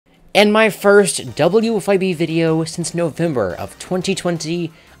In my first WFYB video since November of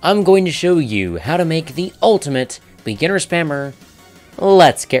 2020, I'm going to show you how to make the ultimate beginner spammer.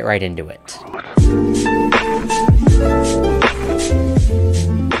 Let's get right into it.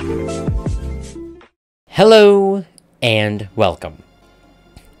 Hello and welcome.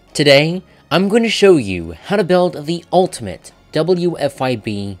 Today, I'm going to show you how to build the ultimate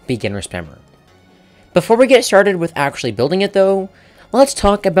WFYB beginner spammer. Before we get started with actually building it though, let's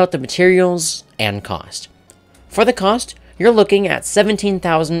talk about the materials and cost. For the cost, you're looking at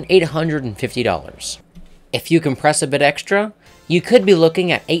 $17,850. If you compress a bit extra, you could be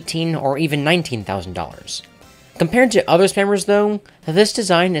looking at $18,000 or even $19,000. Compared to other spammers though, this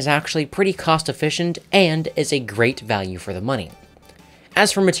design is actually pretty cost efficient and is a great value for the money.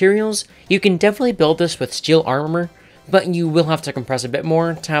 As for materials, you can definitely build this with steel armor, but you will have to compress a bit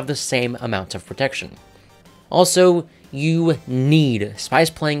more to have the same amount of protection. Also, you need spice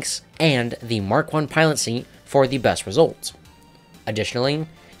planks and the Mark I pilot seat for the best results. Additionally,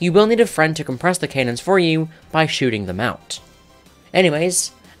 you will need a friend to compress the cannons for you by shooting them out.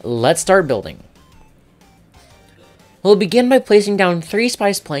 Anyways, let's start building. We'll begin by placing down 3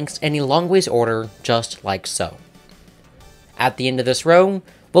 spice planks in a longways order, just like so. At the end of this row,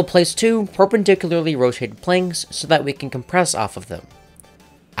 we'll place 2 perpendicularly rotated planks so that we can compress off of them.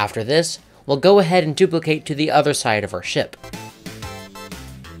 After this, we'll go ahead and duplicate to the other side of our ship.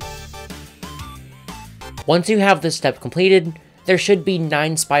 Once you have this step completed, there should be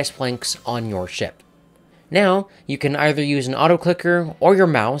 9 spice planks on your ship. Now, you can either use an auto clicker or your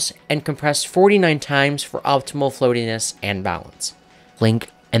mouse and compress 49 times for optimal floatiness and balance. Link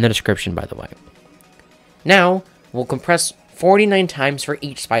in the description, by the way. Now, we'll compress 49 times for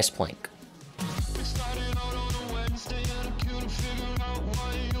each spice plank.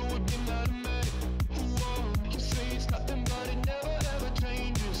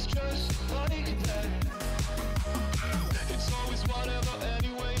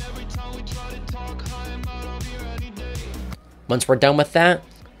 Once we're done with that,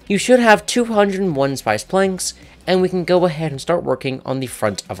 you should have 201 spice planks, and we can go ahead and start working on the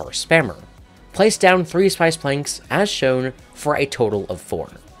front of our spammer. Place down 3 spice planks, as shown, for a total of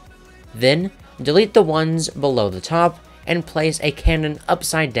 4. Then, delete the ones below the top, and place a cannon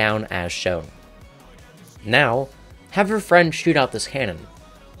upside down as shown. Now, have your friend shoot out this cannon.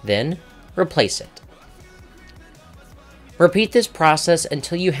 Then, replace it. Repeat this process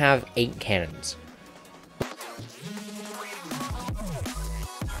until you have 8 cannons.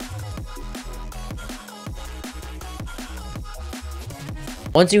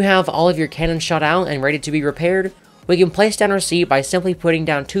 Once you have all of your cannons shot out and ready to be repaired, we can place down our seat by simply putting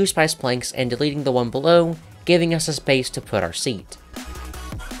down 2 spice planks and deleting the one below, giving us a space to put our seat.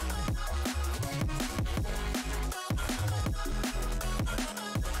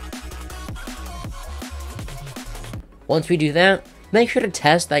 Once we do that, make sure to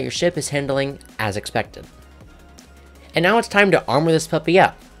test that your ship is handling as expected. And now it's time to armor this puppy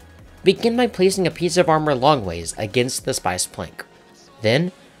up. Begin by placing a piece of armor longways against the spice plank.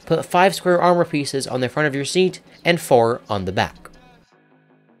 Then, put 5 square armor pieces on the front of your seat and 4 on the back.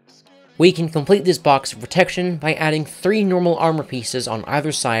 We can complete this box of protection by adding 3 normal armor pieces on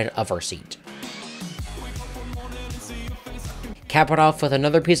either side of our seat. Cap it off with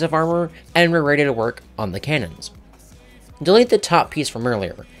another piece of armor, and we're ready to work on the cannons. Delete the top piece from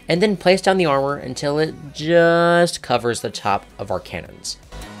earlier, and then place down the armor until it just covers the top of our cannons.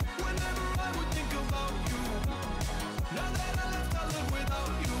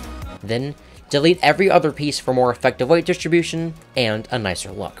 Then, delete every other piece for more effective weight distribution and a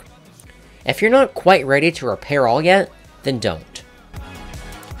nicer look. If you're not quite ready to repair all yet, then don't.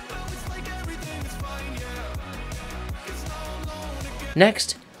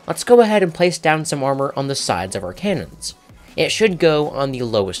 Next, let's go ahead and place down some armor on the sides of our cannons. It should go on the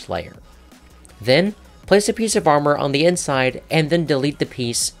lowest layer. Then, place a piece of armor on the inside and then delete the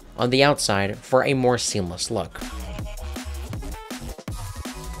piece on the outside for a more seamless look.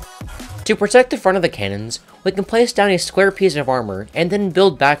 To protect the front of the cannons, we can place down a square piece of armor and then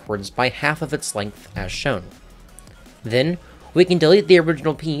build backwards by half of its length as shown. Then, we can delete the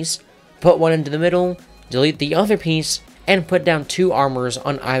original piece, put one into the middle, delete the other piece, and put down 2 armors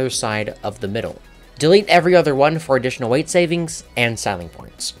on either side of the middle. Delete every other one for additional weight savings and styling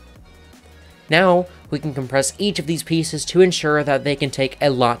points. Now, we can compress each of these pieces to ensure that they can take a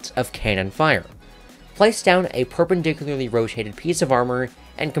lot of cannon fire. Place down a perpendicularly rotated piece of armor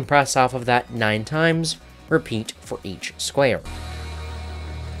and compress off of that 9 times. Repeat for each square.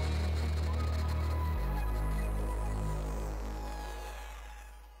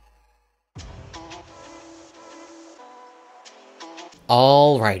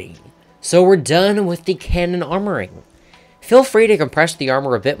 Alrighty, so we're done with the cannon armoring. Feel free to compress the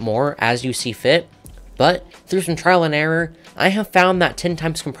armor a bit more as you see fit, but through some trial and error, I have found that 10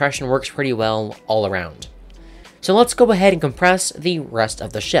 times compression works pretty well all around. So let's go ahead and compress the rest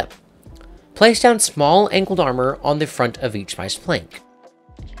of the ship. Place down small angled armor on the front of each spice plank.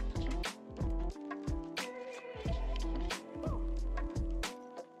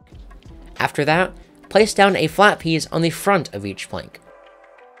 After that, place down a flat piece on the front of each plank.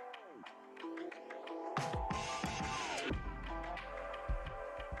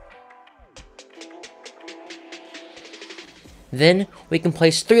 Then, we can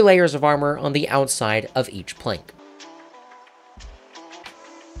place 3 layers of armor on the outside of each plank.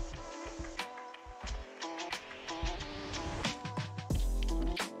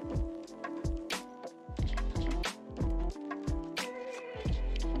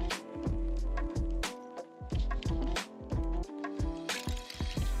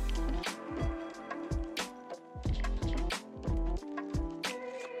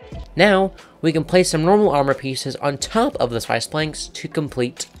 Now, we can place some normal armor pieces on top of the spice planks to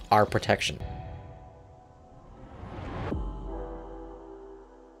complete our protection.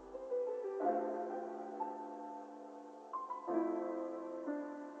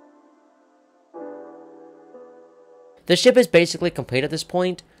 The ship is basically complete at this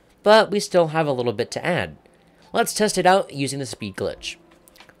point, but we still have a little bit to add. Let's test it out using the speed glitch.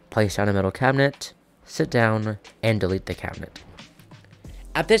 Place down a metal cabinet, sit down, and delete the cabinet.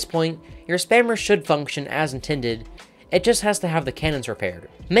 At this point, your spammer should function as intended, it just has to have the cannons repaired.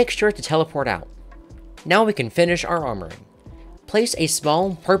 Make sure to teleport out. Now we can finish our armoring. Place a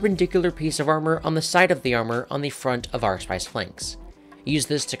small, perpendicular piece of armor on the side of the armor on the front of our spice planks. Use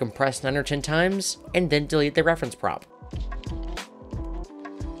this to compress 9 or 10 times, and then delete the reference prop.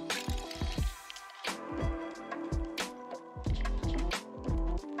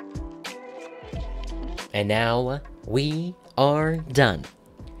 And now, we are done.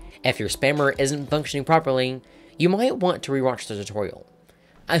 If your spammer isn't functioning properly, you might want to rewatch the tutorial.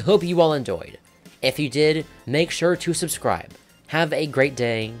 I hope you all enjoyed. If you did, make sure to subscribe. Have a great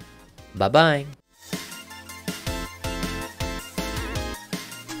day. Bye-bye.